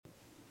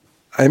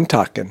I'm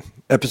Talking,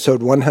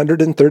 episode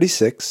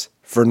 136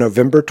 for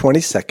November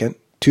 22nd,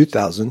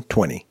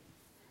 2020.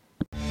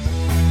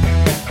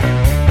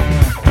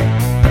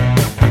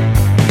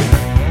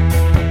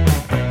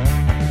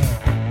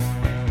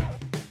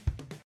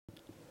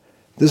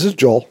 This is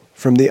Joel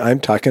from the I'm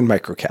Talking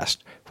Microcast,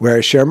 where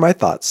I share my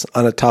thoughts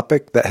on a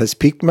topic that has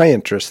piqued my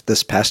interest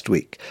this past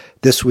week.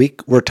 This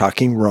week, we're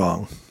talking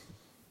wrong.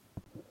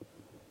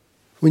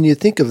 When you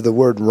think of the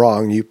word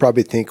wrong, you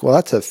probably think, well,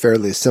 that's a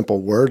fairly simple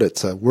word.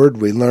 It's a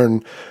word we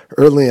learn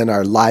early in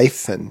our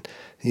life. And,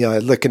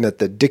 looking at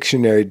the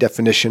dictionary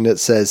definition, it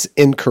says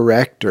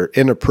incorrect or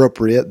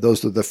inappropriate.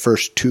 Those are the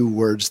first two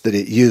words that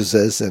it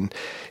uses. And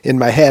in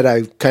my head,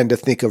 I kind of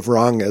think of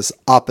wrong as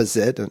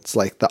opposite. It's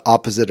like the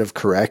opposite of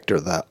correct or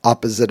the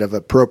opposite of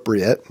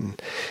appropriate.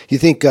 And you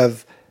think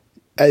of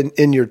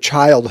in your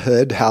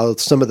childhood how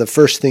some of the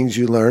first things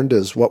you learned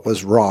is what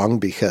was wrong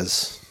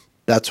because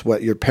that's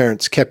what your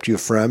parents kept you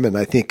from. And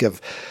I think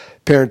of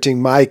parenting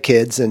my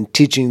kids and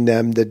teaching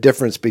them the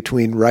difference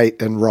between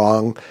right and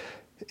wrong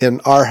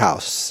in our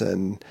house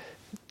and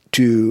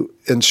to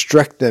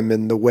instruct them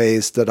in the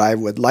ways that I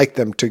would like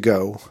them to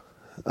go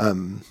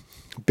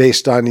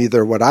based on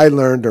either what I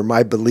learned or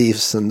my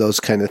beliefs and those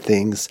kind of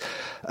things.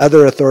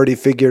 Other authority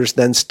figures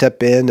then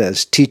step in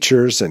as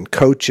teachers and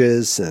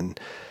coaches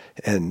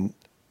and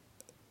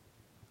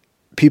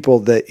people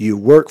that you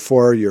work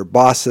for, your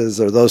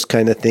bosses, or those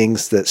kind of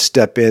things that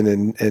step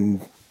in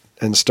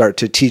and start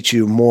to teach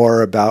you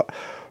more about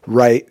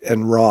right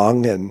and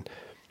wrong. And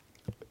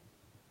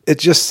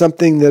it's just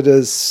something that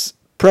is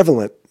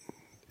prevalent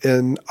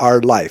in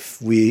our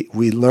life. We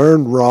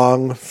learn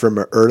wrong from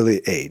an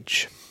early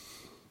age.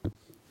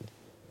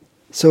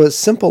 So as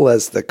simple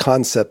as the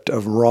concept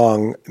of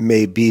wrong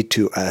may be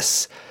to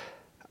us,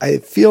 I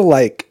feel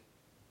like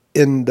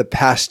in the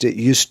past it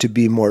used to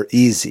be more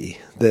easy,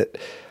 that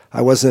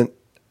I wasn't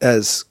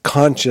as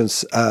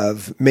conscious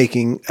of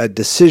making a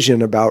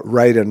decision about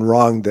right and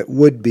wrong that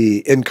would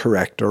be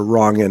incorrect or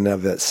wrong in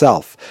of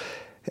itself.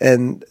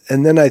 And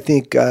then I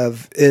think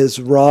of, is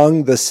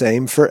wrong the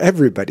same for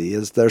everybody?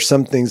 Is there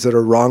some things that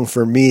are wrong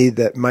for me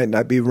that might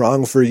not be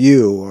wrong for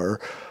you,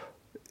 or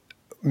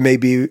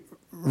maybe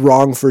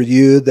wrong for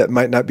you that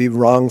might not be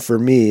wrong for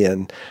me?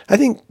 And I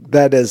think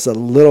that is a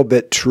little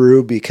bit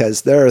true,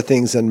 because there are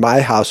things in my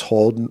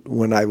household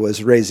when I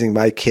was raising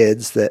my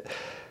kids that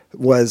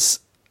was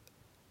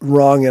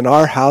wrong in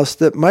our house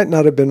that might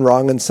not have been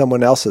wrong in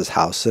someone else's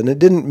house. And it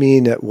didn't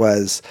mean it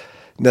was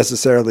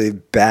necessarily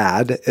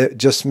bad. It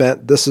just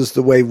meant this is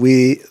the way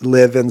we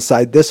live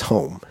inside this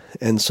home.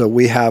 And so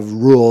we have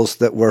rules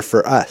that were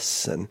for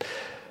us. And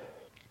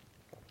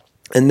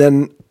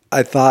then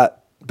I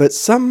thought, but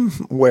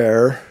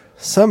somewhere,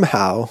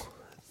 somehow,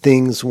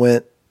 things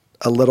went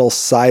a little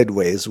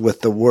sideways with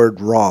the word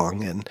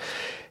wrong.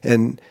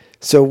 And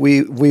so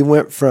we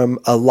went from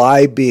a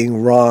lie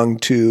being wrong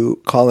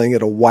to calling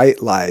it a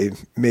white lie,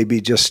 maybe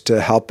just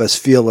to help us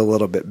feel a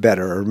little bit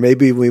better. Or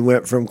maybe we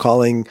went from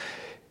calling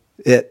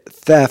it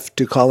theft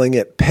to calling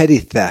it petty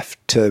theft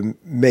to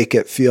make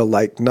it feel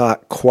like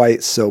not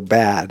quite so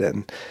bad.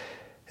 And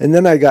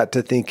then I got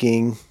to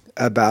thinking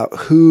about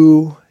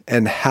who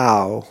and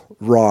how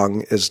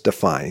wrong is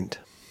defined.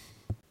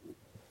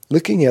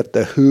 Looking at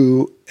the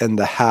who and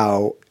the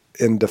how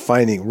in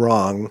defining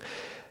wrong,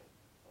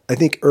 I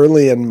think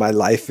early in my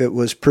life, it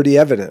was pretty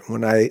evident.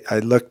 When I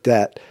looked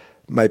at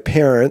my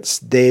parents,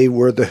 they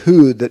were the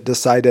who that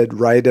decided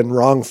right and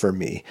wrong for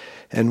me.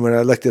 And when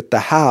I looked at the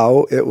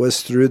how, it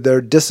was through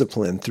their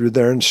discipline, through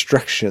their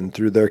instruction,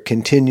 through their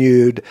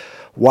continued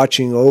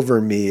watching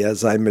over me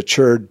as I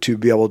matured to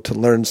be able to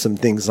learn some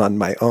things on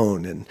my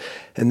own.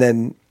 And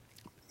then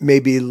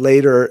maybe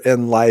later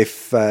in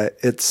life,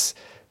 it's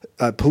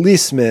a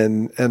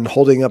policeman and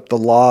holding up the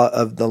law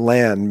of the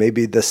land,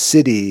 maybe the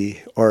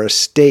city or a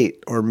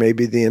state, or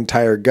maybe the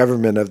entire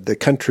government of the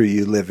country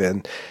you live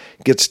in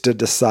gets to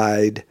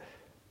decide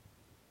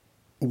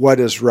what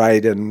is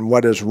right and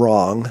what is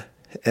wrong,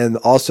 and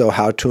also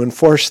how to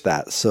enforce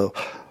that. So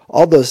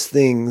all those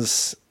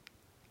things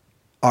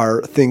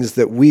are things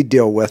that we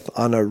deal with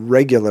on a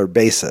regular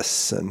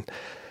basis. And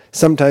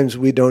sometimes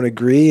we don't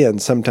agree,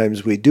 and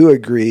sometimes we do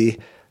agree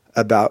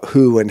about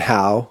who and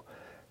how.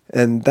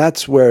 And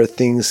that's where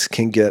things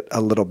can get a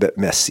little bit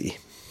messy.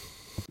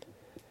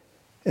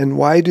 And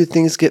why do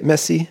things get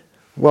messy?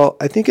 Well,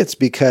 I think it's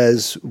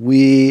because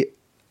we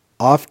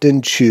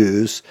often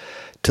choose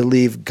to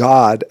leave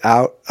God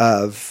out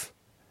of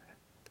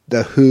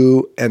the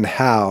who and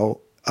how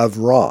of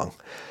wrong,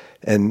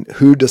 and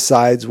who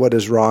decides what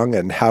is wrong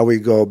and how we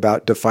go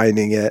about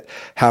defining it,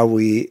 how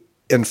we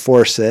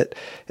enforce it.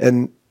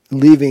 And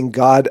leaving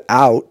God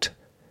out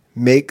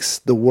makes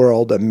the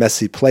world a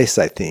messy place,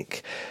 I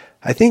think.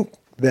 I think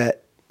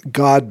that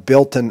God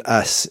built in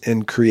us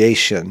in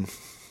creation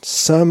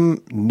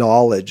some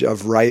knowledge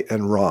of right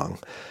and wrong.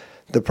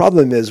 The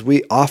problem is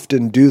we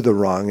often do the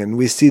wrong, and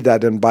we see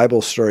that in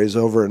Bible stories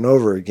over and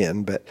over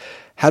again. But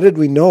how did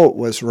we know it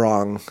was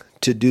wrong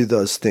to do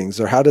those things?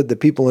 Or how did the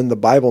people in the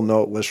Bible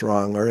know it was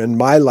wrong? Or in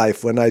my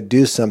life, when I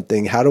do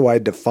something, how do I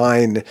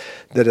define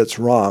that it's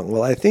wrong?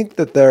 Well, I think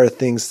that there are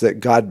things that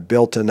God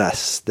built in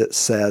us that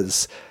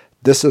says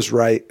this is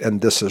right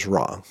and this is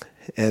wrong.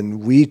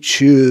 And we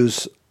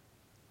choose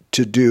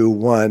to do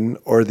one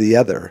or the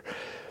other.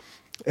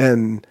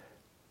 And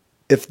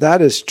if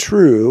that is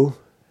true,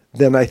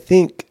 then I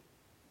think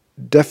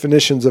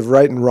definitions of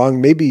right and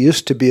wrong maybe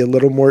used to be a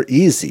little more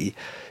easy.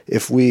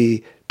 If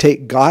we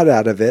take God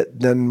out of it,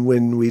 then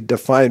when we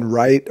define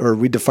right or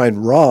we define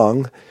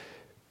wrong,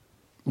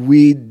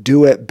 we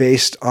do it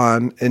based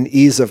on an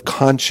ease of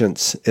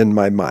conscience in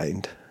my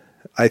mind.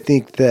 I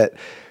think that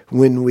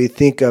when we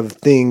think of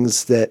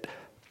things that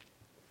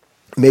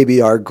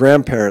maybe our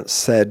grandparents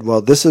said,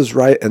 well, this is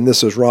right and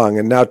this is wrong,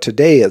 and now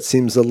today it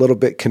seems a little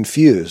bit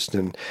confused,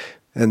 and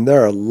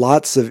there are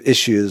lots of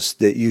issues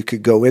that you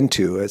could go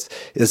into.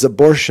 Is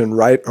abortion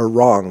right or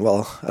wrong?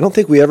 Well, I don't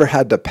think we ever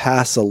had to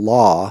pass a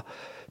law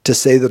to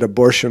say that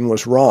abortion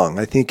was wrong.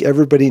 I think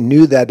everybody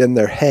knew that in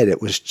their head.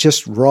 It was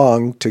just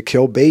wrong to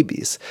kill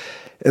babies.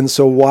 And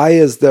so why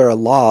is there a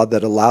law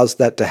that allows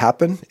that to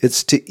happen?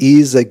 It's to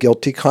ease a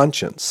guilty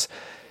conscience.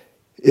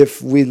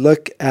 If we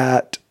look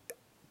at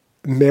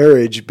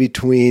marriage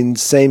between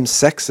same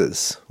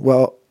sexes,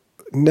 well,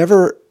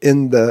 never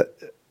in the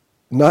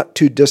not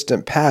too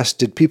distant past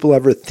did people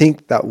ever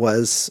think that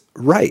was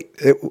right.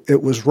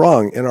 It was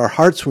wrong. In our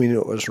hearts, we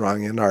knew it was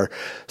wrong. In our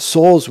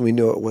souls, we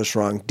knew it was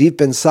wrong. Deep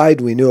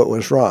inside, we knew it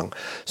was wrong.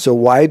 So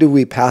why do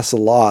we pass a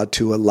law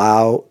to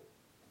allow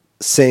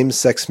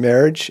same-sex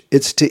marriage?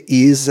 It's to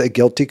ease a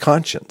guilty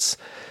conscience.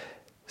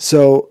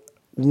 So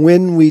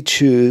when we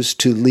choose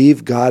to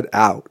leave God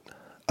out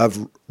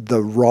of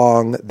the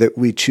wrong that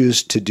we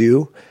choose to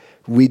do,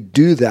 we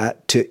do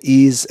that to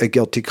ease a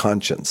guilty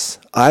conscience.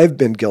 I've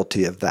been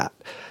guilty of that.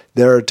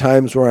 There are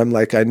times where I'm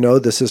like, I know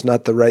this is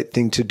not the right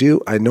thing to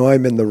do. I know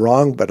I'm in the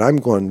wrong, but I'm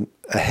going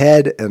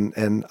ahead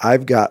and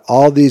I've got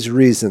all these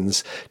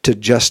reasons to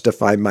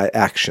justify my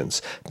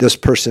actions. This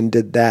person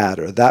did that,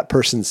 or that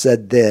person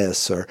said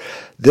this, or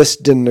this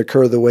didn't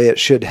occur the way it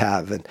should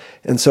have.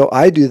 And so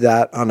I do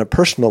that on a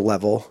personal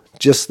level,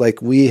 just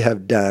like we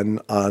have done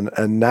on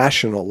a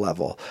national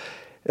level.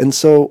 And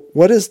so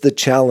what is the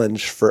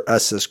challenge for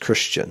us as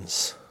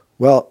Christians?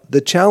 Well,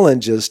 the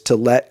challenge is to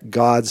let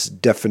God's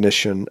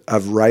definition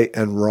of right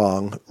and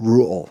wrong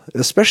rule,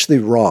 especially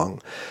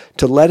wrong,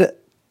 to let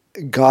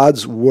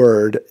God's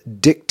word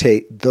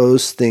dictate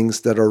those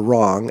things that are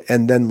wrong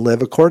and then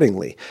live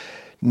accordingly.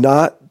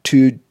 Not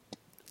to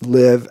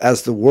live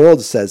as the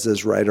world says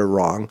is right or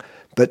wrong,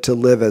 but to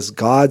live as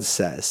God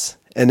says.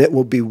 And it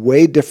will be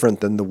way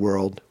different than the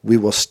world. We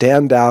will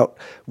stand out.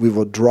 We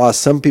will draw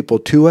some people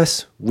to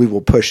us. We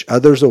will push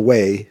others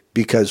away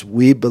because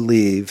we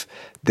believe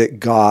that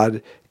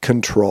God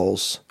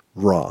controls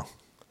wrong.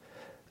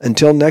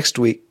 Until next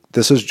week,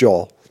 this is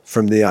Joel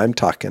from the I'm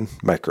Talking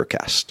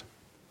Microcast.